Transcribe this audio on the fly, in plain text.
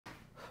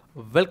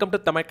Welcome to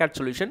AutoCAD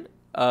Solution.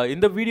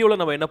 இந்த வீடியோவில்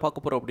நம்ம என்ன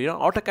பார்க்க போகிறோம் அப்படின்னா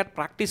AutoCAD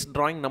practice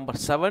drawing number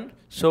 7.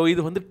 So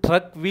இது வந்து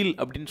ட்ரக் வீல்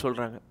அப்படின்னு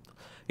சொல்கிறாங்க.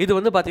 இது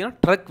வந்து பார்த்தீங்கன்னா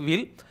ட்ரக்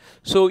வீல்.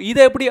 ஸோ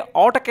இதை எப்படி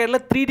AutoCADல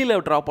 3Dயில்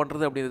ட்ரா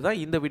பண்ணுறது அப்படின்றது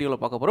தான் இந்த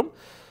வீடியோவில் பார்க்க போகிறோம்.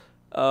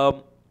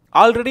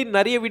 ஆல்ரெடி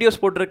நிறைய வீடியோஸ்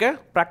போட்டிருக்கேன்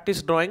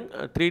ப்ராக்டிஸ் drawing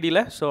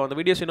 3Dயில். ஸோ அந்த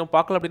வீடியோஸ் இன்னும்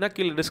பார்க்கல அப்படின்னா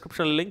கீழே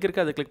டிஸ்கிரிப்ஷனில் லிங்க்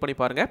இருக்குது, அதை கிளிக் பண்ணி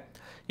பாருங்கள்.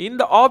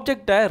 இந்த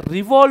ஆப்ஜெக்டை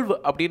ரிவால்வ்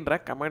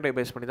அப்படின்ற கமாண்டை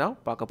பேஸ் பண்ணி தான்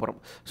பார்க்க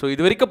போகிறோம். ஸோ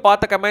இது வரைக்கும்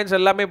பார்த்த கமாண்ட்ஸ்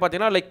எல்லாமே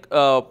பார்த்தீங்கன்னா லைக்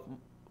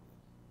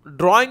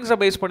ட்ராயிங்ஸை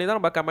பேஸ் பண்ணி தான்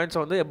நம்ம கமெண்ட்ஸை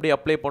வந்து எப்படி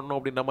அப்ளை பண்ணணும்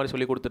அப்படின்ற மாதிரி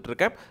சொல்லி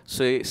கொடுத்துட்ருக்கேன்.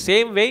 ஸோ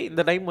சேம் வே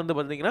இந்த டைம் வந்து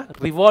பார்த்தீங்கன்னா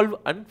ரிவால்வ்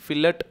அண்ட்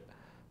ஃபில்லட்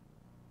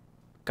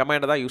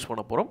கமெண்டை தான் யூஸ்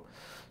பண்ண போகிறோம்.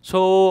 ஸோ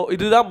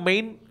இதுதான்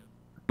மெயின்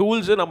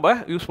டூல்ஸு நம்ம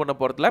யூஸ் பண்ண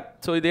போகிறதுல.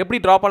 ஸோ இது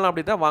எப்படி ட்ரா பண்ணலாம்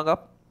அப்படி தான் வாங்க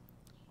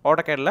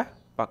AutoCADல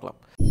பார்க்கலாம்.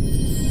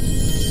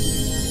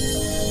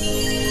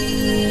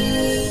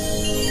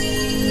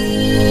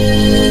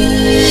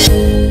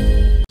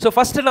 ஸோ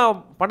ஃபஸ்ட்டு நான்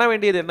பண்ண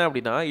வேண்டியது என்ன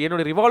அப்படின்னா,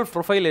 என்னோடய ரிவால்வ்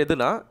ப்ரொஃபைல்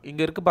எதுனா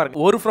இங்கே இருக்குது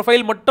பாருங்கள். ஒரு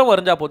ப்ரொஃபைல் மட்டும்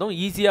வரைஞ்சால் போதும்,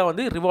 ஈஸியாக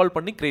வந்து ரிவால்வ்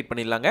பண்ணி க்ரியேட்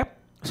பண்ணிடலாங்க.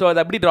 ஸோ அதை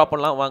எப்படி ட்ரா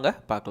பண்ணலாம் வாங்க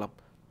பார்க்கலாம்.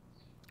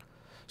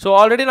 ஸோ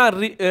ஆல்ரெடி நான்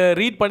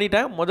ரீட்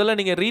பண்ணிட்டேன். முதல்ல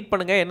நீங்கள் ரீட்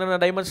பண்ணுங்கள் என்னென்ன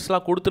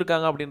டைமென்ஷன்ஸ்லாம்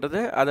கொடுத்துருக்காங்க அப்படின்றது,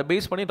 அதை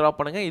பேஸ் பண்ணி ட்ரா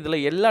பண்ணுங்கள். இதில்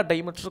எல்லா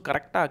டைமென்ஷன்ஸும்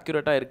கரெக்டாக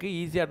அக்யூரேட்டாக இருக்குது,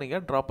 ஈஸியாக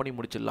நீங்கள் ட்ரா பண்ணி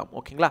முடிச்சிடலாம்.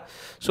 ஓகேங்களா?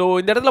 ஸோ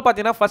இந்த இடத்துல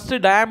பார்த்தீங்கன்னா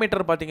ஃபஸ்ட்டு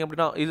டயாமீட்டர் பார்த்தீங்க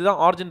அப்படின்னா இதுதான்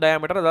ஆரிஜின்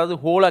டயாமீட்டர், அதாவது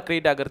ஹோலாக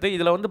க்ரியேட் ஆகிறது.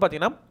 இதில் வந்து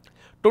பார்த்தீங்கன்னா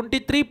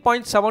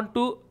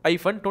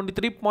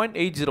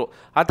 23.72-23.80.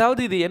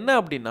 அதாவது இது என்ன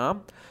அப்படின்னா,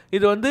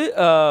 இது வந்து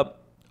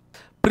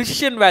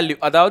ப்ரிசிஷன் வேல்யூ,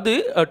 அதாவது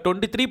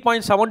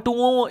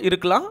 23.72வும்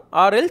இருக்கலாம்,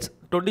 ஆர்எல்ஸ்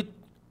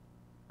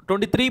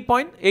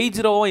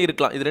 23.80வும்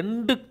இருக்கலாம். இது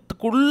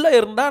ரெண்டுக்குள்ளே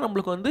இருந்தால்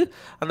நம்மளுக்கு வந்து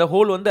அந்த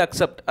ஹோல் வந்து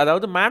அக்செப்ட்.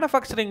 அதாவது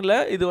மேனுஃபேக்சரிங்கில்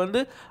இது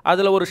வந்து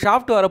அதில் ஒரு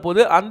ஷாஃப்ட்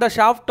வரப்போகுது, அந்த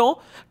ஷாஃப்ட்டும்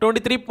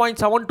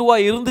 23.72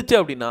 இருந்துச்சு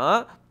அப்படின்னா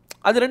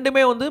அது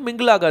ரெண்டுமே வந்து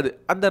மிங்கிள் ஆகாது,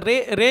 அந்த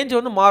ரேஞ்ச்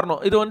வந்து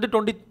மாறணும். இது வந்து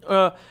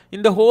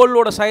இந்த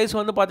ஹோலோட சைஸ்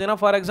வந்து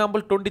பார்த்தீங்கன்னா ஃபார்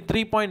எக்ஸாம்பிள்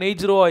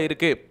 23.80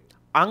 இருக்குது.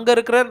 அங்கே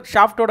இருக்கிற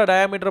ஷாஃப்டோட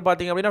டயாமீட்டர்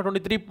பார்த்தீங்க அப்படின்னா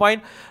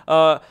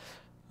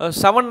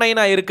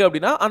 23.79 இருக்குது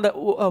அப்படின்னா அந்த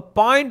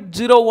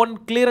 0.01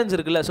 கிளியரன்ஸ்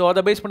இருக்குல்ல, ஸோ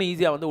அதை பேஸ் பண்ணி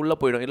ஈஸியாக வந்து உள்ளே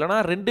போயிடும். இல்லைனா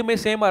ரெண்டுமே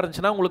சேமாக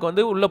இருந்துச்சுன்னா உங்களுக்கு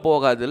வந்து உள்ளே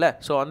போகாது இல்லை.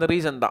 ஸோ அந்த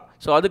ரீசன் தான்.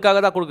 ஸோ அதுக்காக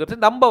தான் கொடுக்குறது.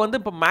 நம்ம வந்து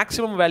இப்போ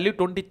மேக்ஸிமம் வேல்யூ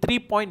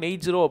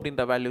 23.80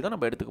 அப்படின்ற வேல்யூ தான்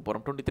நம்ம எடுத்துக்க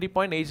போகிறோம்.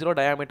 23.80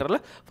 டயாமீட்டரில்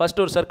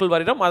ஃபஸ்ட் ஒரு சர்க்கிள்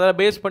வரையிடும், அதை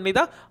பேஸ் பண்ணி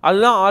தான்,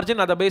 அதுதான்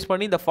ஆர்ஜின். அதை பேஸ்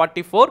பண்ணி இந்த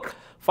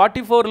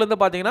 44லேருந்து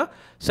பார்த்தீங்கன்னா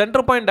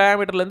centre point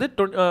டயாமீட்டர்லேருந்து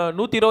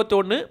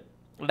 121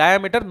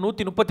 diameter,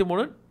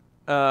 133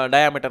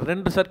 diameter,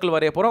 2 circle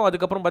வரைய போகிறோம்.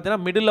 அதுக்கப்புறம்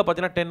பார்த்தீங்கன்னா மிடில்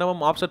பார்த்தீங்கன்னா 10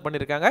 mm ஆப்செட்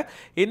பண்ணியிருக்காங்க.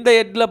 இந்த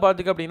எட்டில்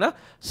பார்த்திங்க அப்படின்னா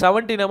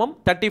 17 mm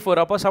 34,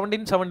 அப்போ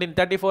 17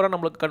 34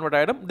 நம்மளுக்கு கன்வெர்ட்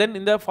ஆகிடும். தென்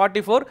இந்த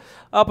 44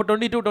 அப்போ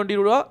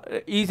 22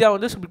 ஈஸியாக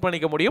வந்து ஸ்பிட்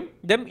பண்ணிக்க முடியும்.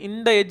 தென்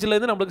இந்த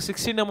எட்ஜிலேருந்து நம்மளுக்கு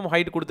 16 mm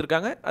ஹைட்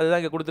கொடுத்துருக்காங்க, அதுதான்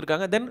இங்கே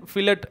கொடுத்துருக்காங்க. தென்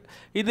ஃபில்லட்,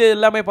 இது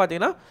எல்லாமே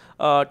பார்த்தீங்கன்னா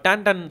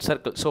 10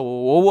 சர்க்கிள். ஸோ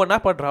ஒவ்வொன்றா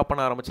இப்போ ட்ரா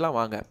பண்ண ஆரம்பிச்சலாம்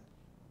வாங்க.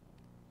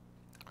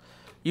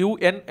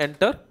 யூஎன்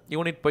என்டர்,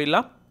 யூனிட்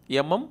போயிடலாம்,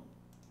 mm.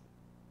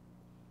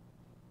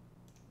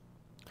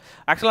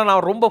 ஆக்சுவலாக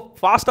நான் ரொம்ப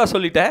ஃபாஸ்ட்டாக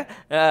சொல்லிட்டேன்,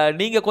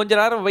 நீங்கள் கொஞ்ச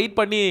நேரம் வெயிட்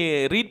பண்ணி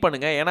ரீட்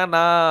பண்ணுங்கள். ஏன்னா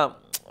நான்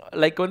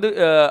லைக் வந்து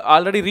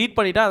ஆல்ரெடி ரீட்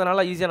பண்ணிட்டேன்,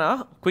 அதனால் ஈஸியாக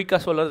நான் குயிக்காக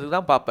சொல்கிறதுக்கு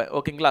தான் பார்ப்பேன்.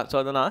 ஓகேங்களா? ஸோ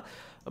அதை நான்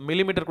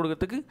மில்லிமீட்டர்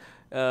கொடுக்கறதுக்கு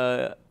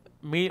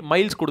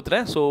மைல்ஸ்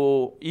கொடுத்துறேன். ஸோ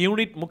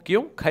யூனிட்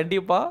முக்கியம்,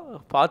 கண்டிப்பாக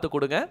பார்த்து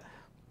கொடுங்க.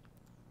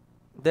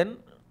 தென்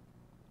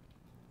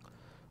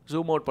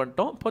ஜூம் அவுட்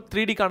பண்ணிட்டோம். இப்போ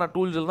 3Dக்கான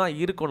டூல்ஸில் தான்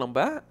இருக்கும். நம்ம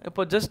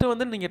இப்போ ஜஸ்ட்டு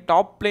வந்து நீங்கள்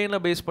டாப் பிளேனை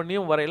பேஸ்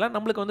பண்ணியும் வரையலாம்.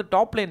 நம்மளுக்கு வந்து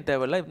டாப் பிளேன்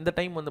தேவையில்லை. இந்த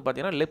டைம் வந்து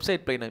பார்த்தீங்கன்னா லெஃப்ட்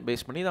சைட் பிளேனை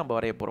பேஸ் பண்ணி தான் நம்ம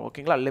வரைய போகிறோம்.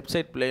 ஓகேங்களா? லெஃப்ட்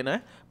சைட் பிளேனை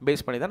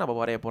பேஸ் பண்ணி தான் நம்ம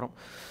வரைய போகிறோம்.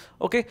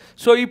 ஓகே,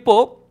 ஸோ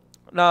இப்போது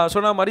நான்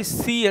சொன்ன மாதிரி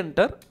சி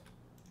என்டர்,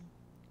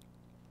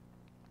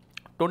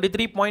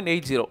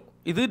 23.80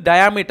 இது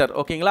டயாமீட்டர்.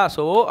 ஓகேங்களா?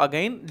 ஸோ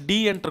அகைன் டி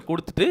என்டர்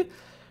கொடுத்துட்டு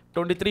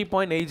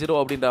 23.80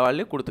 அப்படின்ற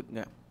வேல்யூ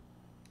கொடுத்துக்குங்க.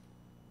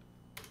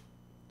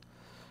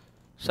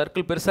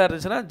 சர்க்கிள் பெருசாக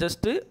இருந்துச்சுன்னா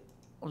ஜஸ்ட்டு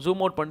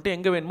ஜூம் அவுட் பண்ணிட்டு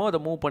எங்கே வேணுமோ அதை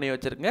மூவ் பண்ணி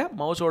வச்சுருங்க.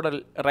 மவுஸோட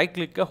ரைட்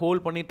கிளிக்கை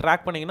ஹோல்ட் பண்ணி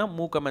ட்ராக் பண்ணிங்கன்னா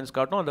மூவ் கமெண்ட்ஸ்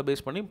காட்டும், அதை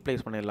பேஸ் பண்ணி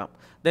ப்ளேஸ் பண்ணிடலாம்.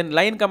 தென்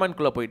லைன்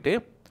கமெண்ட்குள்ளே போயிட்டு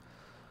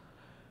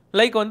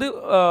லைக் வந்து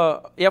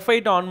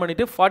F8 ஆன்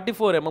பண்ணிவிட்டு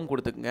 44 mm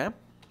கொடுத்துக்குங்க.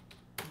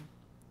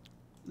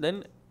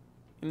 தென்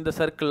இந்த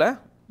சர்க்கிளை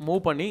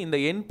மூவ் பண்ணி இந்த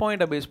எண்ட்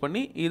பாயிண்ட்டை பேஸ்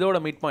பண்ணி இதோட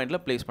மிட்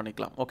பாயிண்டில் ப்ளேஸ்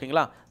பண்ணிக்கலாம்.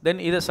 ஓகேங்களா?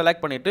 தென் இதை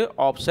செலக்ட் பண்ணிவிட்டு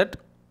ஆப்செட்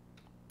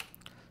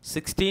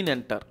 16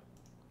 என்டர்.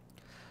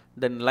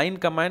 தென் லைன்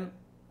கமெண்ட்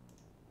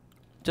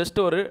ஜஸ்ட்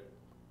ஒரு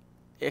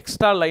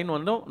எக்ஸ்ட்ரா லைன்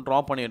வந்து ட்ரா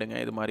பண்ணிவிடுங்க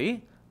இது மாதிரி.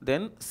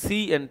 தென் சி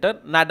என்டர்.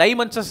 நான்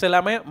டைமென்ஷன்ஸ்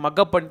எல்லாமே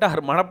மக்கப்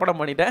பண்ணிட்டு மனப்படம்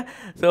பண்ணிட்டேன்.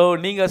 ஸோ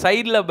நீங்கள்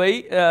சைடில் பை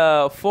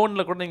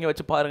ஃபோனில் கூட நீங்கள்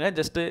வச்சு பாருங்கள்,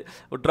 ஜஸ்ட்டு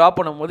ட்ரா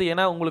பண்ணும்போது.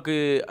 ஏன்னா உங்களுக்கு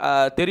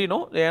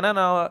தெரியணும், ஏன்னா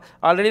நான்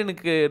ஆல்ரெடி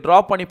எனக்கு ட்ரா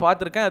பண்ணி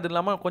பார்த்துருக்கேன். அது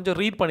இல்லாமல் கொஞ்சம்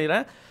ரீட்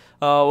பண்ணிடுறேன்.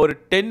 ஒரு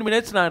 10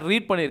 minutes நான்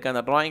ரீட் பண்ணியிருக்கேன்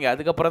அந்த ட்ராயிங்கை,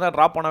 அதுக்கப்புறம் தான்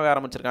ட்ரா பண்ணவே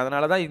ஆரம்பிச்சிருக்கேன்.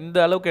 அதனால தான் இந்த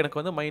அளவுக்கு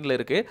எனக்கு வந்து மைண்டில்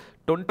இருக்குது.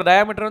 20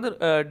 டயாமீட்டர் வந்து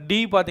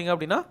டி பார்த்தீங்க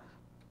அப்படின்னா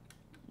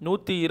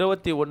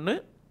 121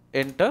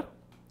 enter,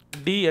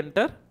 D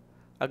enter,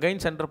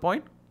 again centre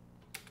point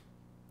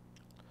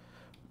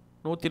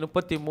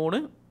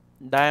 133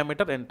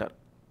 diameter enter.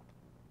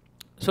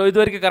 So இது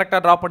வரைக்கும்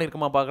கரெக்டாக ட்ரா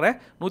பண்ணியிருக்குமா பார்க்குறேன்.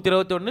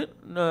 121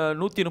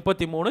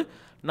 133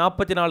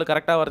 44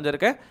 கரெக்டாக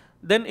வரைஞ்சிருக்கேன்.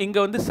 தென் இங்கே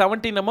வந்து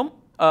 17 mm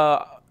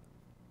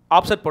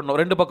ஆப்செட் பண்ணணும்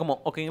ரெண்டு பக்கமும்.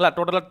 ஓகேங்களா,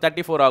 டோட்டலாக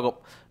 34 ஆகும்.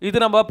 இது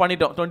நம்ம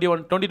பண்ணிட்டோம்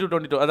 21 22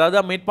 22,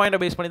 அதாவது மிட் பாயிண்டை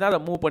பேஸ் பண்ணி தான் அதை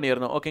மூவ்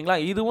பண்ணிடணும். ஓகேங்களா,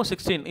 இதுவும்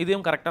 16,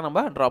 இதையும் கரெக்டாக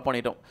நம்ம ட்ரா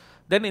பண்ணிட்டோம்.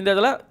 தென் இந்த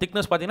இதில்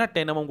திக்னஸ் பார்த்தீங்கன்னா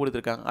 10 mm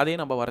கொடுத்துருக்காங்க,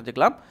 அதையும் நம்ம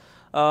வரைஞ்சிக்கலாம்.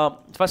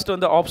 ஃபஸ்ட்டு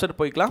வந்து ஆப்செட்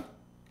போய்க்கலாம்.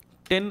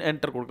 10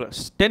 என்டர் கொடுக்கலாம்.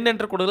 10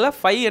 என்டர் கொடுக்கல,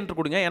 5 என்டர்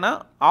கொடுங்க. ஏன்னா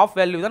ஆஃப்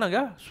வேல்யூ தான்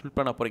நாங்கள் ஸ்பிளிட்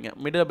பண்ண போகிறீங்க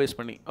மிடில் பேஸ்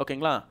பண்ணி.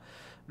 ஓகேங்களா,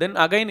 தென்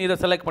அகைன் இதை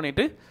செலக்ட்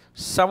பண்ணிவிட்டு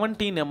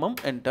 17 mm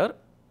என்டர்.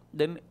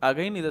 தென்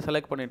அகைன் இதை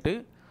செலக்ட் பண்ணிவிட்டு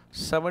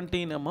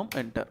 17 mm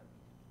என்டர்.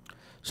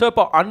 ஸோ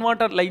இப்போ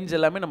அன்வான்ட் லைன்ஸ்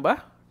எல்லாமே நம்ம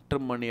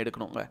ட்ரிம் பண்ணி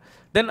எடுக்கணுங்க.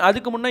 தென்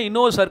அதுக்கு முன்னே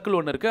இன்னொரு சர்க்கிள்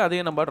ஒன்று இருக்குது,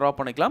 அதையும் நம்ம ட்ரா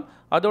பண்ணிக்கலாம்.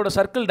 அதோட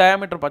சர்க்கிள்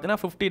டயாமீட்டர்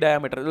பார்த்தீங்கன்னா 50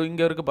 டயாமீட்டர். இது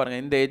இங்கே இருக்குது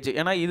பாருங்கள், இந்த எட்ஜ்.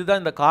 ஏன்னா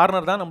இதுதான் இந்த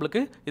கார்னர் தான்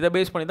நம்மளுக்கு, இதை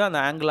பேஸ் பண்ணி தான் அந்த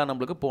ஆங்கிளாக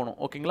நம்மளுக்கு போகணும்.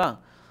 ஓகேங்களா,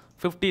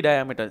 50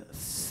 டயாமீட்டர்.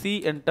 C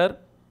enter.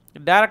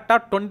 டேரெக்டாக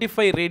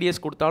 25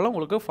 ரேடியஸ் கொடுத்தாலும்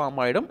உங்களுக்கு ஃபார்ம்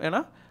ஆகிடும்,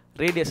 ஏன்னா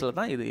ரேடியஸில்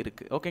தான் இது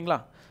இருக்குது. ஓகேங்களா,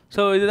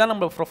 ஸோ இதுதான்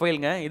நம்ம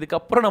ப்ரொஃபைலுங்க.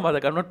 இதுக்கப்புறம் நம்ம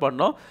அதை கன்வெர்ட்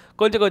பண்ணோம்,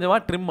 கொஞ்சம் கொஞ்சமாக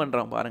ட்ரிம்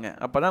பண்ணுறோம் பாருங்கள்.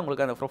 அப்போ தான்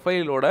உங்களுக்கு அந்த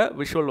ப்ரொஃபைலோட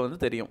விஷுவல் வந்து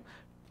தெரியும்.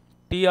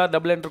 டிஆர்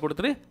டபுள் என்டர்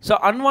கொடுத்துட்டு ஸோ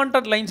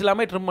அன்வான்ட் லைன்ஸ்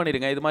எல்லாமே ட்ரிம்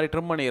பண்ணிடுங்க. இது மாதிரி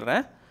ட்ரிம்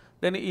பண்ணிடுறேன்.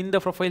 தென் இந்த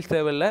ப்ரொஃபைல்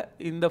தேவையில்லை,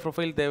 இந்த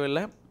ப்ரொஃபைல்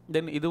தேவையில்லை,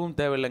 தென் இதுவும்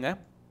தேவையில்லைங்க,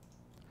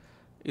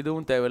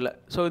 இதுவும் தேவையில்லை.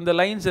 ஸோ இந்த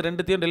லைன்ஸ்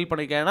ரெண்டுத்தையும் டெலிட்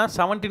பண்ணிக்கேன். ஏன்னா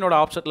 17ஓட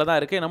ஆப்செட்டில் தான்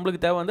இருக்குது,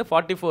 நம்மளுக்கு தேவை வந்து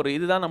 44,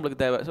 இதுதான்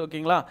நம்மளுக்கு தேவை. ஸோ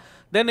ஓகேங்களா,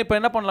 தென் இப்போ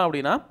என்ன பண்ணலாம்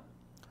அப்படின்னா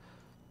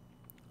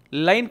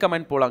லைன்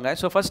கமெண்ட் போகலாங்க.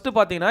 ஸோ ஃபஸ்ட்டு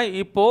பார்த்தீங்கன்னா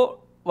இப்போது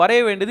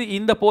வரைய வேண்டியது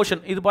இந்த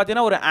போர்ஷன். இது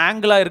பார்த்தீங்கன்னா ஒரு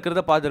ஆங்கிளாக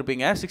இருக்கிறத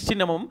பார்த்துருப்பீங்க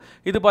 16 mm.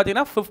 இது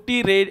பார்த்தீங்கன்னா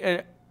 50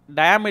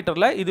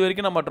 டயாமீட்டரில் இது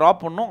வரைக்கும் நம்ம ட்ராப்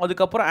பண்ணோம்.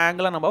 அதுக்கப்புறம்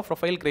ஆங்கிளாக நம்ம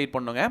ப்ரொஃபைல் க்ரியேட்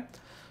பண்ணுங்க.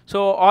 ஸோ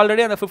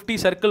ஆல்ரெடி அந்த 50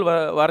 சர்க்கிள்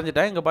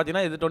வரைஞ்சிட்டேன். இங்கே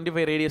பார்த்தீங்கன்னா இது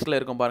 25 ரேடியஸில்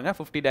இருக்கும் பாருங்கள்,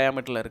 50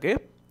 டயாமீட்டரில் இருக்குது.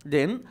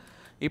 தென்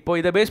இப்போ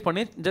இதை பேஸ்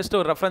பண்ணி ஜஸ்ட்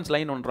ஒரு ரெஃபரன்ஸ்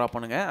லைன் ஒன்று ட்ரா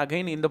பண்ணுங்கள்.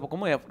 அகைன் இந்த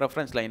பக்கமும்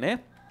ரெஃபரன்ஸ் லைனு.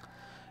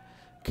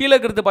 கீழே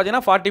இருக்கிறது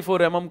பார்த்தீங்கன்னா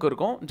 44 mm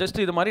இருக்கும்.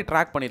 ஜஸ்ட் இது மாதிரி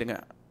ட்ராக் பண்ணிடுங்க,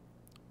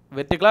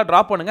 வெர்டிகலாக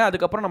ட்ரா பண்ணுங்கள்.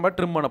 அதுக்கப்புறம் நம்ம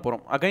ட்ரிம் பண்ண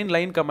போகிறோம். Again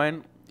line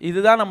comment.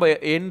 இதுதான் நம்ம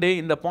எண்டு.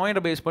 இந்த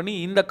பாயிண்ட்டை பேஸ் பண்ணி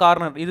இந்த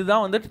கார்னர்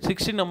இதுதான் வந்து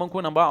 16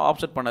 mm நம்ம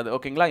ஆப்செட் பண்ணது.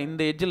 ஓகேங்களா,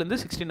 இந்த எட்ஜிலேருந்து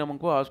 16 mm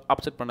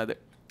ஆப்செட் பண்ணது.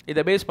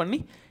 இதை பேஸ் பண்ணி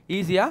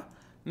ஈஸியாக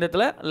இந்த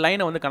இடத்துல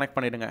லைனை வந்து கனெக்ட்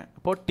பண்ணிவிடுங்க.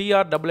 இப்போது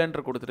டிஆர் டபுள்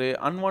என்டர் கொடுத்துட்டு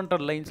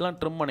அன்வான்ட் லைன்ஸ்லாம்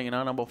ட்ரிம்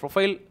பண்ணிங்கன்னா நம்ம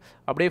ப்ரொஃபைல்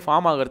அப்படியே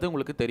ஃபார்ம் ஆகிறது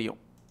உங்களுக்கு தெரியும்.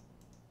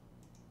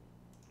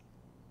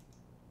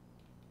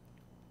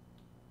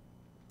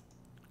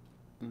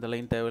 இந்த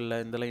லைன் தேவையில்லை,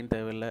 இந்த லைன்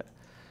தேவையில்லை,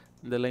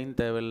 இந்த லைன்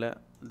தேவையில்லை,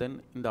 தென்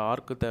இந்த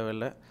ஆர்க்கு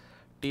தேவையில்லை.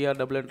 டிஆர்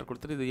டபுள் என்டர்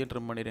கொடுத்துட்டு இதையும்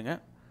ட்ரிம் பண்ணிடுங்க.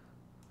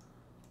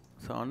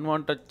 ஸோ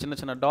அன்வான்ட் சின்ன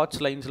சின்ன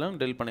டாட்ஸ் லைன்ஸ்லாம்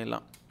டெலிட்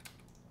பண்ணிடலாம்.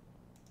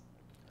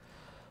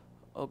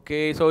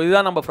 ஓகே, ஸோ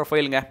இதுதான் நம்ம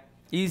ப்ரொஃபைலுங்க.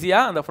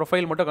 ஈஸியாக அந்த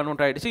ப்ரொஃபைல் மட்டும்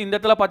கன்வெர்ட் ஆகிடுச்சு. இந்த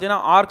இடத்துல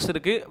பார்த்தீங்கன்னா ஆர்க்ஸ்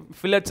இருக்குது,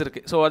 ஃபில்லட்ஸ்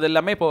இருக்குது. ஸோ அது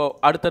எல்லாமே இப்போ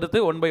அடுத்தடுத்து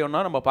 1 by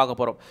 1 நம்ம பார்க்க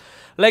போகிறோம்.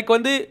 லைக்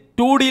வந்து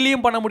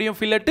 2Dலையும் பண்ண முடியும்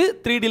ஃபில்லட்டு,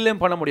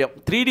 3Dலையும் பண்ண முடியும்.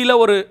 3Dயில்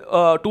ஒரு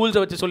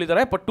டூல்ஸை வச்சு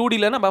சொல்லித்தரேன். இப்போ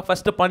 2Dயில் நம்ம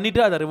ஃபஸ்ட்டு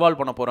பண்ணிவிட்டு அதை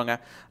ரிவால்வ் பண்ண போகிறோங்க.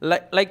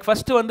 லைக்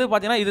ஃபஸ்ட்டு வந்து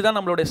பார்த்தீங்கன்னா இதுதான்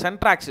நம்மளுடைய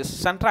சென்டர்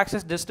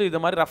ஆக்சிஸ். ஜஸ்ட்டு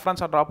இது மாதிரி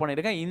ரெஃபரன்ஸாக ட்ரா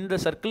பண்ணியிருக்கேன். இந்த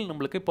சர்க்கிள்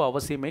நம்மளுக்கு இப்போ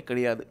அவசியமே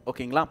கிடையாது.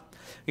 ஓகேங்களா,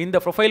 இந்த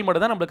ப்ரொஃபைல்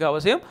மட்டும் தான் நம்மளுக்கு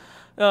அவசியம்.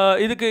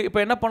 இதுக்கு இப்போ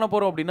என்ன பண்ண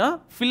போகிறோம் அப்படின்னா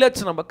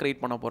ஃபில்லட்ஸ் நம்ம க்ரியேட்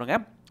பண்ண போகிறோங்க.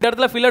 இந்த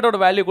இடத்துல ஃபில்லட்டோட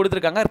வேல்யூ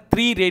கொடுத்துருக்காங்க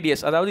 3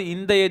 ரேடியஸ், அதாவது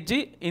இந்த எட்ஜு,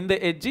 இந்த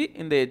எட்ஜு,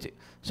 இந்த எட்ஜு.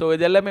 ஸோ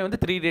இது எல்லாமே வந்து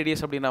 3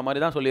 ரேடியஸ் அப்படின்ற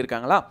மாதிரி தான்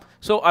சொல்லியிருக்காங்களா.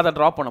 ஸோ அதை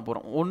ட்ரா பண்ண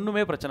போகிறோம்.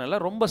 ஒன்றுமே பிரச்சனை இல்லை,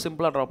 ரொம்ப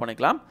சிம்பிளாக ட்ரா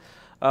பண்ணிக்கலாம்.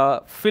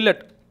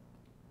 Fillet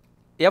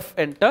F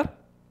enter,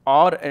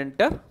 R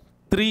enter,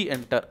 3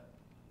 enter.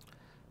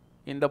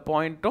 இந்த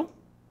பாயிண்ட்டும்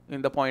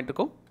இந்த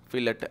பாயிண்ட்டுக்கும்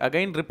ஃபில்லட்.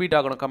 அகைன் ரிப்பீட்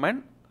ஆகணும்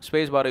கமெண்ட்.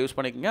 ஸ்பேஸ் பாரை யூஸ்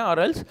பண்ணிக்கோங்க,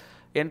 ஆர் எல்ஸ்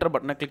என்டர்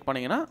பட்டனை கிளிக்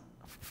பண்ணிங்கன்னா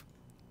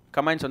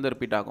கமெண்ட்ஸ் வந்து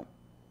ரிப்பீட் ஆகும்.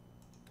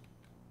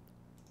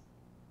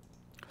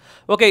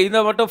 ஓகே, இதை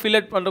மட்டும்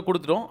ஃபில்லட் பண்ண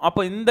கொடுத்துட்டோம்.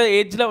 அப்போ இந்த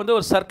ஏஜில் வந்து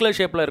ஒரு சர்க்குலர்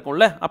ஷேப்பில்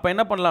இருக்கும்ல, அப்போ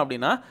என்ன பண்ணலாம்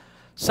அப்படின்னா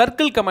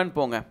சர்க்கிள் கமெண்ட்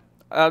போங்க.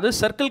 அதாவது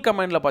சர்க்கிள்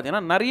கமெண்டில்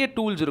பார்த்தீங்கன்னா நிறைய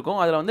டூல்ஸ் இருக்கும்.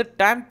 அதில் வந்து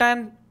tan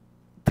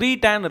 3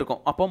 tan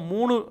இருக்கும். அப்போ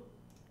 3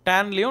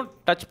 tanலையும்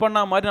டச்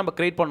பண்ண மாதிரி நம்ம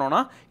க்ரியேட்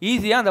பண்ணோன்னா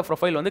ஈஸியாக அந்த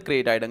ப்ரொஃபைல் வந்து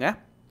க்ரியேட் ஆகிடுங்க.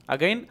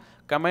 அகைன்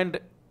கமெண்ட்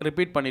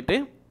ரிப்பீட் பண்ணிவிட்டு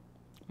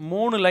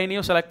 3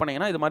 லைனையும் செலக்ட்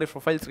பண்ணிங்கன்னா இது மாதிரி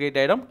ப்ரொஃபைல்ஸ் க்ரியேட்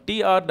ஆகிடும்.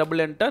 டிஆர்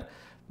டபுள் என்டர்,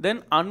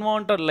 தென்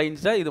அன்வான்ட்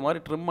லைன்ஸை இது மாதிரி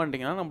ட்ரிம்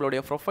பண்ணிட்டீங்கன்னா நம்மளுடைய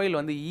ப்ரொஃபைல்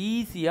வந்து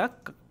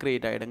ஈஸியாக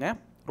க்ரியேட் ஆகிடுங்க.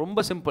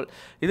 ரொம்ப சிம்பிள்,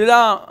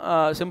 இதுதான்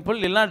சிம்பிள்.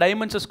 இல்லைனா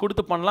டைமென்ஷன்ஸ்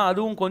கொடுத்து பண்ணலாம்.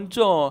 அதுவும்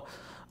கொஞ்சம்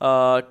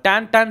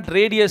tan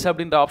ரேடியஸ்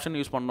அப்படின்ற ஆப்ஷன்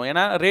யூஸ் பண்ணணும்.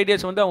 ஏன்னா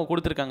ரேடியஸ் வந்து அவங்க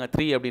கொடுத்துருக்காங்க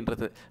 3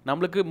 அப்படின்றது.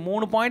 நம்மளுக்கு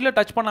 3 பாயிண்டில்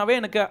டச் பண்ணாவே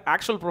எனக்கு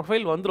ஆக்சுவல்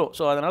ப்ரொஃபைல் வந்துடும்.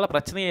 ஸோ அதனால்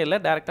பிரச்சனையே இல்லை,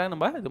 டேரெக்டாக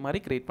நம்ம இது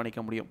மாதிரி க்ரியேட்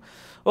பண்ணிக்க முடியும்.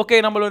 ஓகே,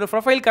 நம்மளோட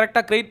ப்ரொஃபைல்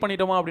கரெக்டாக க்ரியேட்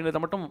பண்ணிட்டோமா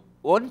அப்படின்றத மட்டும்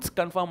ஒன்ஸ்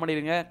கன்ஃபார்ம்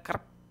பண்ணிடுங்க.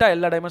 கரெக்டாக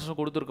எல்லா டைமென்ஷன்ஸும்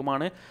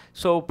கொடுத்துருக்குமான்னு.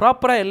 ஸோ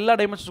ப்ராப்பராக எல்லா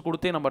டைமென்ஷன்ஸும்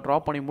கொடுத்தே நம்ம ட்ரா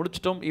பண்ணி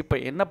முடிச்சிட்டோம். இப்போ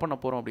என்ன பண்ண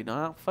போகிறோம் அப்படின்னா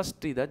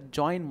ஃபஸ்ட் இதை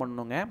ஜாயின்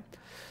பண்ணணுங்க.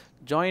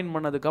 ஜாயின்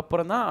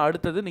பண்ணதுக்கப்புறம் தான்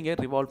அடுத்தது நீங்கள்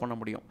ரிவால்வ் பண்ண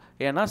முடியும்.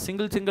 ஏன்னா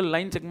சிங்கிள்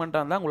லைன்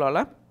செக்மெண்ட்டாக இருந்தால்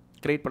உங்களால்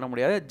க்ரியேட் பண்ண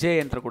முடியாது. ஜே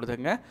என்டர்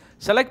கொடுத்துங்க.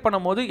 செலக்ட்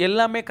பண்ணும்போது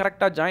எல்லாமே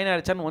கரெக்டாக ஜாயின்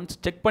ஆகிடுச்சான்னு ஒன்ஸ்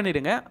செக்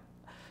பண்ணிவிடுங்க.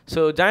 ஸோ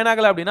ஜாயின்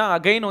ஆகலை அப்படின்னா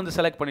அகைன் வந்து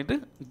செலக்ட் பண்ணிவிட்டு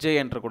ஜே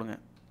என்டர் கொடுங்க.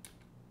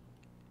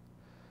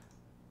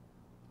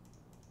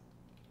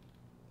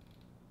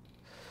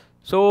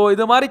 ஸோ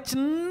இது மாதிரி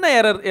சின்ன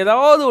எரர்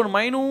ஏதாவது ஒரு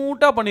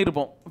மைனூட்டாக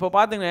பண்ணியிருப்போம். இப்போ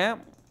பார்த்துங்க,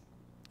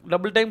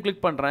 டபுள் டைம்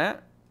கிளிக் பண்ணுறேன்,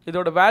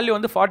 இதோட வேல்யூ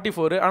வந்து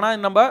 44,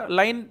 ஆனால் நம்ம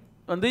லைன்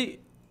வந்து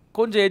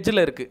கொஞ்சம்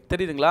எட்ஜில் இருக்குது,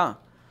 தெரியுதுங்களா?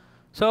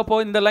 ஸோ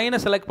அப்போது இந்த லைனை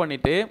செலக்ட்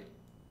பண்ணிவிட்டு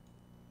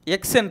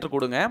எக்ஸ் என்ட்ரு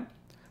கொடுங்க,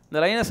 இந்த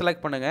லைனை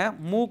செலக்ட் பண்ணுங்கள்,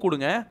 மூவ்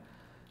கொடுங்க,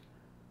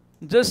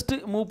 ஜஸ்ட்டு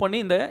மூவ் பண்ணி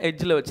இந்த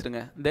எட்ஜில் வச்சுருங்க.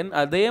 தென்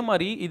அதே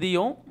மாதிரி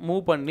இதையும்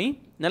மூவ் பண்ணி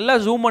நல்லா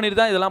ஜூம் பண்ணிட்டு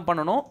தான் இதெல்லாம்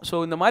பண்ணணும். ஸோ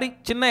இந்த மாதிரி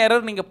சின்ன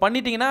எரர் நீங்கள்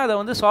பண்ணிட்டீங்கன்னா அதை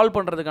வந்து சால்வ்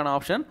பண்ணுறதுக்கான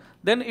ஆப்ஷன்.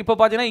 தென் இப்போ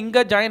பார்த்தீங்கன்னா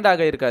இங்கே ஜாயிண்ட்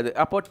ஆக இருக்காது,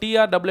 அப்போ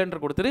டிஆர் டபுள்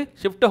என்ட்ரு கொடுத்துட்டு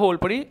ஷிஃப்ட்டை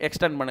ஹோல்ட் பண்ணி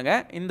எக்ஸ்டெண்ட்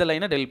பண்ணுங்கள், இந்த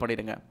லைனை டெலிட்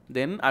பண்ணிடுங்க.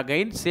 Then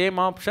again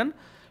same option,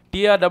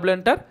 TR double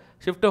enter,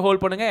 ஷிஃப்ட்டை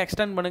hold பண்ணுங்கள்,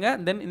 எக்ஸ்டெண்ட் பண்ணுங்கள்.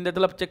 தென் இந்த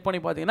இதில் செக்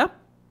பண்ணி பார்த்தீங்கன்னா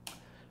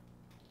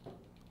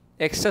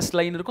எக்ஸஸ்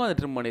லைன் இருக்கும், அதை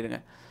ட்ரிம் பண்ணிடுங்க.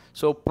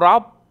 ஸோ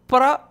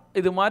ப்ராப்பராக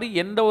இது மாதிரி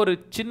எந்த ஒரு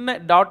சின்ன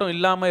டாட்டும்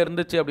இல்லாமல்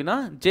இருந்துச்சு அப்படின்னா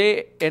ஜே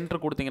என்ட்ரு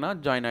கொடுத்தீங்கன்னா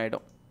ஜாயின்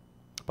ஆகிடும்.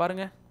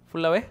 பாருங்கள்,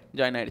 ஃபுல்லாகவே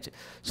ஜாயின் ஆகிடுச்சு.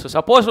 ஸோ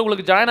சப்போஸ்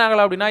உங்களுக்கு ஜாயின்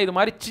ஆகலை அப்படின்னா இது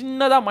மாதிரி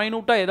சின்னதாக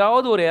மைனூட்டாக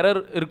ஏதாவது ஒரு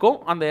எரர் இருக்கும்,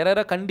 அந்த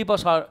எரரை கண்டிப்பாக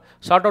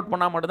ஷார்ட் அவுட்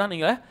பண்ணால் மட்டும்தான்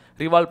நீங்கள்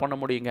ரிவால்வ் பண்ண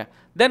முடியுங்க.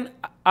 தென்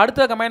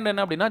அடுத்த கமெண்ட்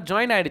என்ன அப்படின்னா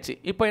ஜாயின் ஆகிடுச்சு.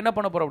 இப்போ என்ன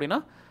பண்ண போகிறோம்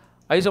அப்படின்னா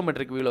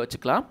ஐசோமெட்ரிக் வியூவில்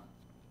வச்சுக்கலாம்.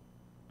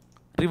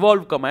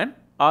 Revolve comment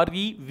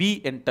REV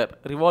enter.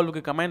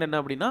 ரிவால்வுக்கு comment என்ன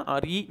அப்படின்னா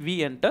REV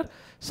என்டர்.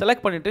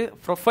 செலக்ட் பண்ணிவிட்டு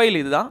ப்ரொஃபைல்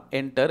இதுதான்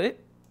என்டரு.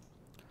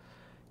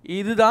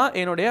 இதுதான்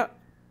என்னுடைய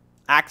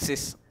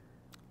ஆக்சிஸ்.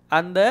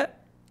 அந்த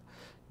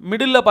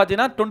மிடில்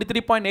பார்த்தீங்கன்னா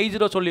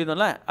 23.80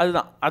 சொல்லியிருந்தோம்ல,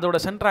 அதுதான் அதோட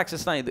சென்டர்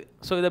ஆக்சிஸ் தான் இது.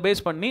 ஸோ இதை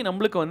பேஸ் பண்ணி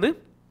நம்மளுக்கு வந்து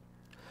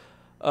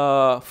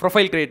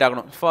ப்ரொஃபைல் க்ரியேட்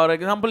ஆகணும். ஃபார்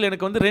எக்ஸாம்பிள்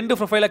எனக்கு வந்து 2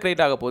 ப்ரொஃபைலாக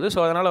க்ரியேட் ஆக போகுது. ஸோ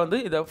அதனால் வந்து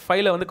இதை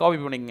ஃபைலை வந்து காப்பி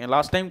பண்ணிக்கங்க.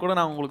 லாஸ்ட் டைம் கூட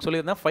நான் உங்களுக்கு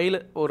சொல்லியிருந்தேன், ஃபைல்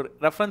ஒரு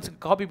ரெஃபரன்ஸுக்கு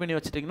காப்பி பண்ணி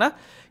வச்சுட்டிங்கன்னா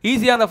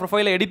ஈஸியாக அந்த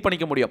ப்ரொஃபைலை எடிட்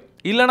பண்ணிக்க முடியும்.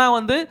 இல்லைனா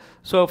வந்து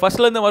ஸோ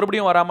ஃபஸ்ட்லேருந்து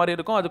மறுபடியும் வரா மாதிரி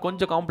இருக்கும், அது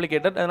கொஞ்சம்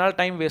காம்ப்ளிகேட்டட், அதனால்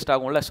டைம் வேஸ்ட்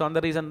ஆகும்ல. ஸோ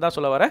அந்த ரீசன் தான்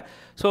சொல்ல வரேன்.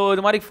 ஸோ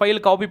இது மாதிரி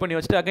ஃபைல் காப்பி பண்ணி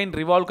வச்சுட்டு again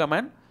revolve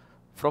comment,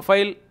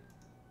 profile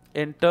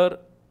enter,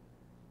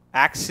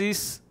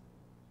 axis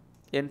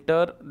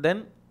enter,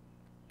 தென்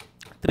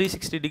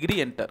 360 டிகிரி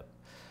என்டர்.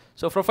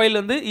 ஸோ ப்ரொஃபைல்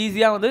வந்து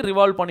ஈஸியாக வந்து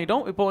ரிவால்வ்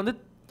பண்ணிட்டோம். இப்போ வந்து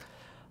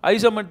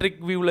ஐசோமெட்ரிக்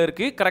வியூவில்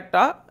இருக்குது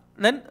கரெக்டாக.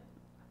 தென்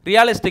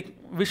ரியலிஸ்டிக்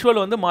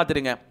விஷுவல் வந்து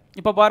மாற்றிடுங்க.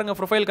 இப்போ பாருங்கள்,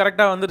 ப்ரொஃபைல்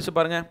கரெக்டாக வந்துருச்சு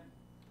பாருங்கள்.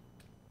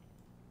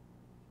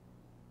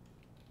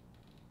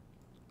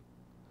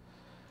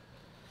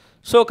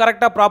 ஸோ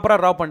கரெக்டாக ப்ராப்பராக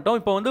ட்ரா பண்ணிட்டோம்.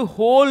 இப்போ வந்து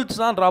ஹோல்ஸ்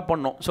தான் ட்ரா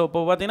பண்ணோம். ஸோ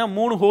இப்போ பார்த்தீங்கன்னா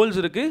 3 ஹோல்ஸ்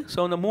இருக்குது.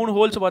 ஸோ அந்த 3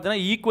 ஹோல்ஸ்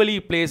பார்த்தீங்கன்னா ஈக்குவலி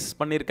பிளேஸ்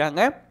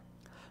பண்ணியிருக்காங்க.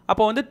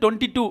 அப்போ வந்து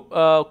 22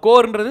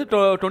 கோர்ன்றது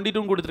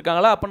 22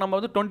 கொடுத்துருக்காங்களா, அப்போ நம்ம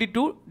வந்து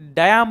 22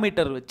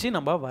 டயாமீட்டர் வச்சு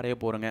நம்ம வரைய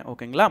போகிறோங்க.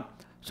 ஓகேங்களா?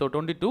 ஸோ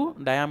 22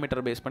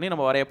 டயாமீட்டர் பேஸ் பண்ணி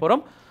நம்ம வரைய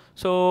போகிறோம்.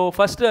 ஸோ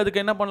ஃபஸ்ட்டு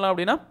அதுக்கு என்ன பண்ணலாம்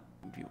அப்படின்னா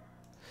வியூ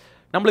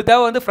நம்மளுக்கு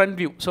தேவை வந்து front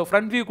view. So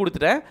front view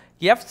கொடுத்துட்டேன்.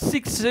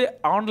 F6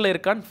 ஆனில்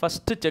இருக்கான்னு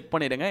ஃபஸ்ட்டு செக்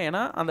பண்ணிவிடுங்க,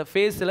 ஏன்னா அந்த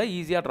ஃபேஸில்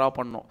ஈஸியாக ட்ரா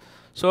பண்ணணும்.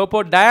 ஸோ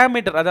இப்போது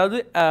டயாமீட்டர், அதாவது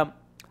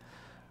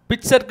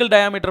பிச் சர்க்கிள்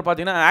டயாமீட்டர்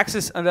பார்த்தீங்கன்னா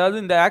ஆக்சிஸ், அதாவது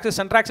இந்த ஆக்சிஸ்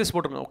சென்டர் ஆக்சிஸ்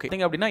போட்டுருங்க.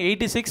 ஓகே அப்படின்னா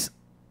 86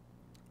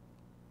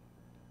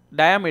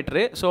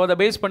 டயாமீட்டரு. ஸோ அதை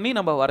பேஸ் பண்ணி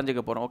நம்ம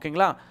வரைஞ்சிக்க போகிறோம்.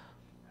 ஓகேங்களா?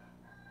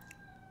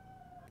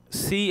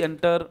 C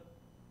enter,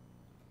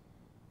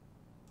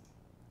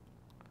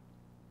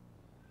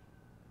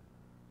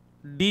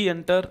 D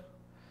enter,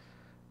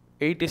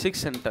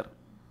 86 enter.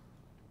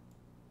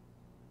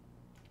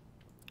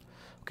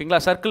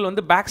 ஓகேங்களா? சர்க்கிள்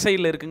வந்து பேக்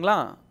சைடில் இருக்குங்களா,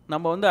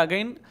 நம்ம வந்து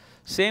அகைன்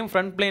சேம்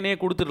ஃப்ரண்ட் பிளேனே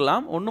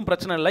கொடுத்துடலாம், ஒன்றும்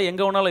பிரச்சனை இல்லை,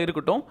 எங்கே வேணாலும்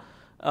இருக்கட்டும்.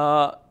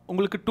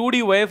 உங்களுக்கு 2D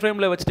ஒயர்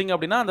ஃப்ரேமில் வச்சிட்டிங்க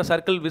அப்படின்னா அந்த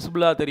சர்க்கிள்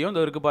விசிபிளாக தெரியும்.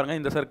 இந்த இருக்குது பாருங்கள்,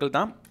 இந்த சர்க்கிள்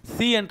தான்.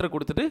 சி என்ட்ரு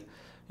கொடுத்துட்டு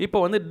இப்போ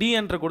வந்து டி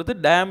என்ட்ரு கொடுத்து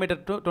டயாமீட்டர்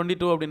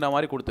 22 அப்படின்ற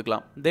மாதிரி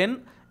கொடுத்துக்கலாம். தென்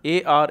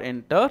ஏஆர்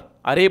என்டர்,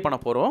 அரே பண்ண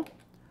போகிறோம்.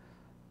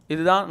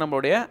 இதுதான்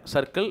நம்மளுடைய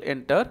சர்க்கிள்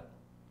என்டர்.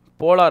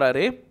 போலார்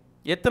அரே,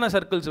 எத்தனை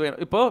சர்க்கிள்ஸ்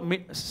வேணும்? இப்போது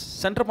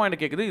சென்டர்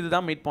பாயிண்ட் கேட்குது,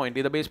 இதுதான் மிட் பாயிண்ட்,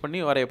 இதை பேஸ்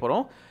பண்ணி வரைய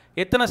போகிறோம்.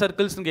 எத்தனை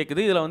சர்க்கிள்ஸ்னு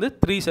கேட்குது, இதில் வந்து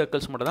 3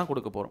 சர்க்கிள்ஸ் மட்டும் தான்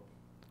கொடுக்க போகிறோம்.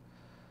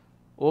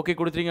 ஓகே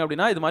கொடுத்துட்டீங்க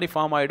அப்படின்னா இது மாதிரி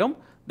ஃபார்ம் ஆகிடும்.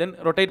 தென்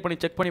ரொட்டேட் பண்ணி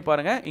செக் பண்ணி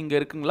பாருங்கள், இங்கே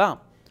இருக்குங்களா.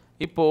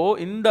 இப்போது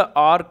இந்த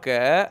ஆர்க்கை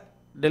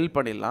டெல்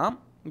பண்ணிடலாம்.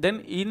 தென்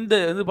இந்த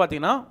இது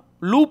பார்த்தீங்கன்னா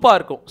லூப்பாக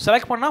இருக்கும்,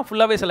 செலக்ட் பண்ணால்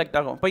ஃபுல்லாகவே செலக்ட்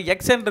ஆகும். இப்போ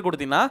எக்ஸ் என்ட்ரு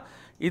கொடுத்தீங்கன்னா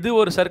இது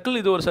ஒரு சர்க்கிள்,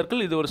 இது ஒரு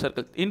சர்க்கிள், இது ஒரு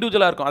சர்க்கிள்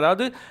இண்டிவிஜுவலாக இருக்கும்.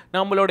 அதாவது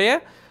நம்மளுடைய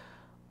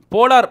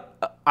போலார்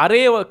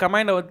அரே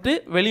கமாண்டை வந்து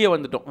வெளியே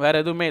வந்துட்டோம், வேறு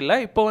எதுவுமே இல்லை.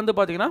 இப்போ வந்து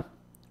பார்த்தீங்கன்னா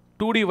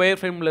 2D ஒயர்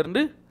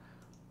ஃப்ரேம்லேருந்து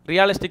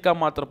ரியலிஸ்டிக்காக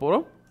மாற்ற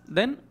போகிறோம்.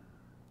 தென்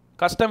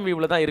கஸ்டம்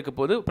வியூவில் தான் இருக்க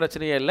போது,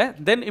 பிரச்சனையே இல்லை.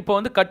 தென் இப்போ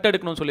வந்து கட்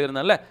எடுக்கணும்னு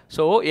சொல்லியிருந்தேன்ல,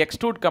 ஸோ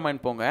எக்ஸ்ட்ரூட்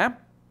கமெண்ட் போங்க,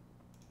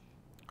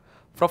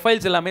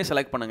 ப்ரொஃபைல்ஸ் எல்லாமே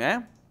செலக்ட் பண்ணுங்கள்,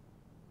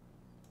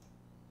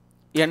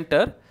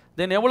 என்டர்.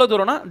 தென் எவ்வளோ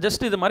தூரம்னா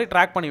ஜஸ்ட் இது மாதிரி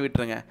ட்ராக் பண்ணி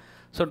விட்டுருங்க.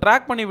 ஸோ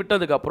ட்ராக் பண்ணி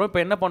விட்டதுக்கப்புறம்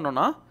இப்போ என்ன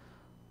பண்ணோன்னா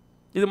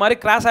இது மாதிரி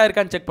கிராஸ்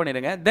ஆகிருக்கான்னு செக்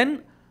பண்ணிடுங்க. தென்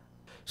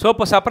ஸோ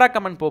இப்போ சப்ராக்ட்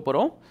கமெண்ட்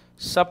போகிறோம்.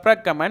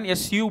 Subtract comment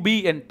SUB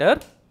enter,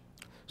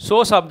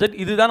 source object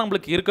இதுதான்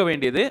நம்மளுக்கு இருக்க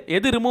வேண்டியது,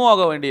 எது ரிமூவ்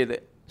ஆக வேண்டியது.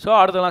 ஸோ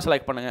அடுத்தலாம்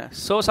செலக்ட் பண்ணுங்கள்.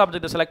 சோர்ஸ்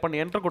ஆப்ஜெக்ட்டை செலக்ட் பண்ணி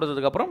என்டர்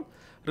கொடுத்ததுக்கப்புறம்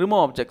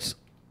ரிமூவ் ஆப்ஜெக்ட்ஸ்.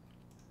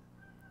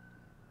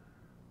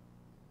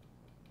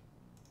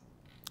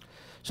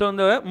 ஸோ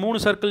இந்த 3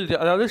 சர்க்கிள்,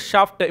 அதாவது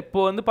ஷாஃப்ட் இப்போ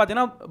வந்து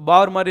பார்த்தீங்கன்னா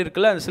பார் மாதிரி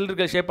இருக்குல்ல, அந்த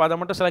சிலிண்டர்கள் ஷேப், அதை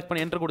மட்டும் செலக்ட்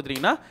பண்ணி என்டர்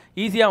கொடுத்துட்டிங்கன்னா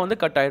ஈஸியாக வந்து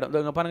கட் ஆகிடும்.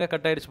 இங்கே பாருங்கள்,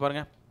 கட் ஆகிடுச்சு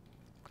பாருங்கள்.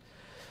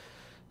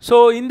 ஸோ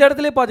இந்த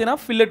இடத்துல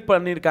பார்த்தீங்கன்னா ஃபில்லட்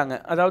பண்ணியிருக்காங்க.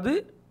 அதாவது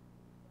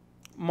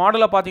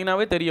மாடலை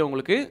பார்த்தீங்கன்னாவே தெரியும்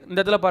உங்களுக்கு. இந்த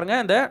இடத்துல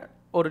பாருங்கள், இந்த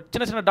ஒரு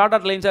சின்ன சின்ன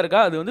டாட் லைன்ஸாக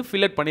இருக்கா, அது வந்து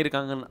ஃபில்லட்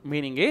பண்ணியிருக்காங்க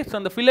மீனிங்கே. ஸோ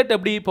அந்த ஃபில்லட்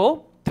எப்படி இப்போது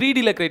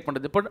 3Dயில் கிரியேட்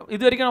பண்ணுறது. இப்போ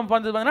இது வரைக்கும் நம்ம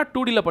பார்த்தது பார்த்தீங்கன்னா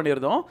 2Dயில்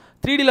பண்ணியிருந்தோம்.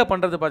 3Dயில்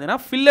பண்ணுறது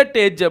பார்த்தீங்கன்னா ஃபில்லட்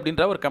எட்ஜ்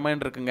அப்படின்ற ஒரு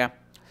கமாண்ட் இருக்குங்க.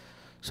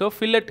 ஸோ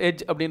ஃபில்லட்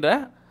எட்ஜ் அப்படின்ற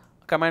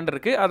கமாண்ட்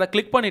இருக்குது. அதை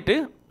கிளிக் பண்ணிவிட்டு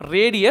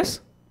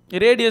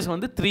ரேடியஸ்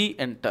வந்து 3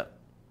 என்டர்.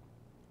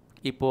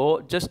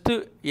 இப்போது ஜஸ்ட்டு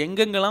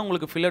எங்கெங்கெல்லாம்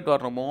உங்களுக்கு ஃபில்லட்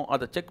வரணுமோ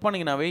அதை செக்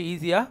பண்ணிங்கனாவே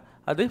ஈஸியாக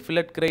அது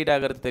ஃபில்லட் கிரியேட்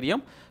ஆகிறது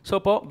தெரியும். ஸோ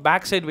இப்போது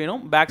பேக் சைடு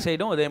வேணும், பேக்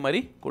சைடும் அதே மாதிரி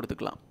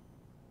கொடுத்துக்கலாம்.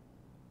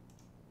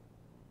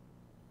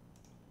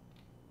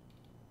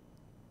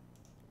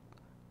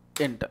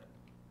 Enter,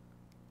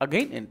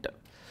 again enter.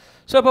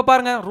 ஸோ இப்போ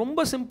பாருங்கள்,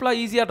 ரொம்ப சிம்பிளாக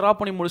ஈஸியாக ட்ரா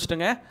பண்ணி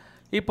முடிச்சிட்டுங்க.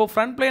 இப்போ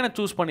ஃப்ரண்ட் பிளேனை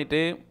சூஸ்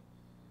பண்ணிவிட்டு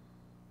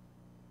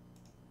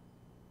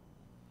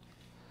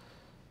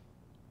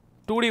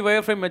 2D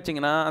வயர் ஃப்ரேம்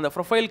வச்சிங்கன்னா அந்த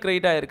ப்ரொஃபைல்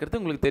கிரியேட் ஆகிருக்கிறது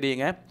உங்களுக்கு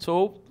தெரியுங்க. ஸோ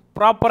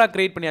ப்ராப்பராக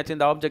கிரியேட் பண்ணியாச்சு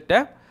இந்த ஆப்ஜெக்டை.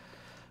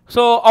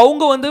 ஸோ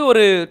அவங்க வந்து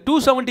ஒரு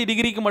 270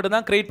 டிகிரிக்கு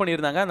மட்டும்தான் கிரியேட்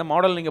பண்ணியிருந்தாங்க. அந்த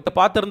மாடல் நீங்கள் இப்போ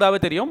பார்த்துருந்தாவே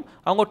தெரியும்.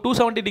 அவங்க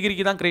 270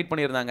 டிகிரிக்கு தான் கிரியேட்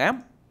பண்ணியிருந்தாங்க.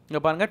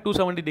 இங்கே பாருங்கள்,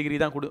 270 டிகிரி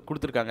தான்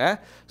கொடுத்துருக்காங்க.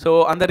 ஸோ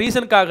அந்த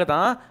ரீசனுக்காக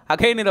தான்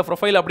அகைன் இந்த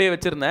ப்ரொஃபைல் அப்படியே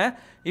வச்சுருந்தேன்.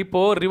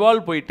 இப்போது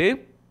ரிவால்வ் போயிட்டு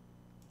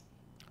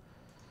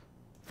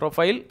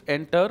profile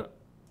enter,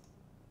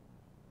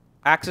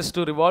 access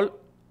to revolve,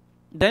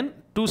 then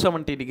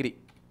 270 degree.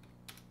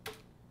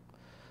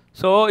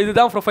 So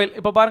இதுதான் ப்ரொஃபைல்.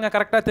 இப்போ பாருங்கள்,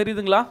 கரெக்டாக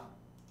தெரியுதுங்களா?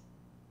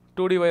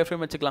 2D வயர்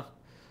ஃப்ரேம் வச்சுக்கலாம்,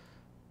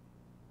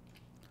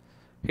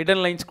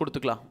 ஹிடன் லைன்ஸ்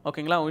கொடுத்துக்கலாம்.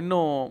 ஓகேங்களா,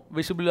 இன்னும்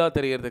விசிபிளாக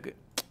தெரியறதுக்கு.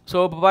 ஸோ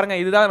இப்போ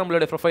பாருங்கள், இதுதான்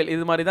நம்மளுடைய ப்ரொஃபைல்.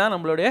 இது மாதிரி தான்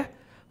நம்மளுடைய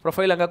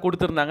ப்ரொஃபைல் அங்கே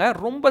கொடுத்துருந்தாங்க.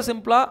 ரொம்ப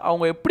சிம்பிளாக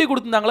அவங்க எப்படி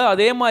கொடுத்துருந்தாங்களோ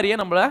அதே மாதிரியே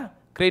நம்மளை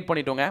க்ரியேட்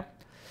பண்ணிட்டோங்க.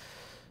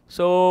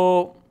 ஸோ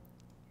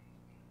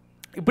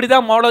இப்படி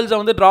தான் மாடல்ஸை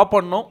வந்து ட்ரா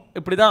பண்ணணும்,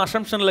 இப்படி தான்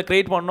அசம்ப்ஷனில்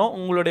க்ரியேட் பண்ணணும்.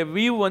 உங்களுடைய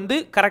வியூ வந்து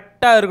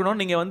கரெக்டாக இருக்கணும்.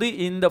 நீங்கள் வந்து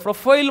இந்த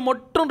ப்ரொஃபைல்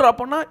மட்டும் ட்ரா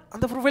பண்ணால்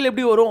அந்த ப்ரொஃபைல்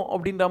எப்படி வரும்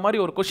அப்படின்ற மாதிரி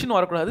ஒரு கொஸ்டின்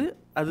வரக்கூடாது.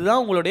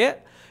 அதுதான் உங்களுடைய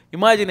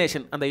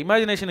இமேஜினேஷன். அந்த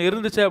இமேஜினேஷன்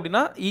இருந்துச்சு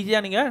அப்படின்னா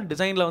ஈஸியாக நீங்கள்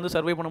டிசைனில் வந்து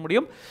சர்வே பண்ண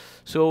முடியும்.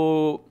 ஸோ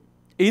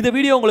இந்த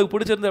வீடியோ உங்களுக்கு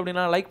பிடிச்சிருந்து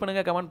அப்படின்னா லைக்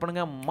பண்ணுங்கள், கமெண்ட்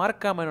பண்ணுங்கள்,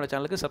 மறக்காமல் என்னோட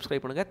சேனலுக்கு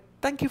சப்ஸ்கிரைப் பண்ணுங்கள்.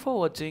 தேங்க்யூ ஃபார்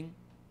வாட்சிங்.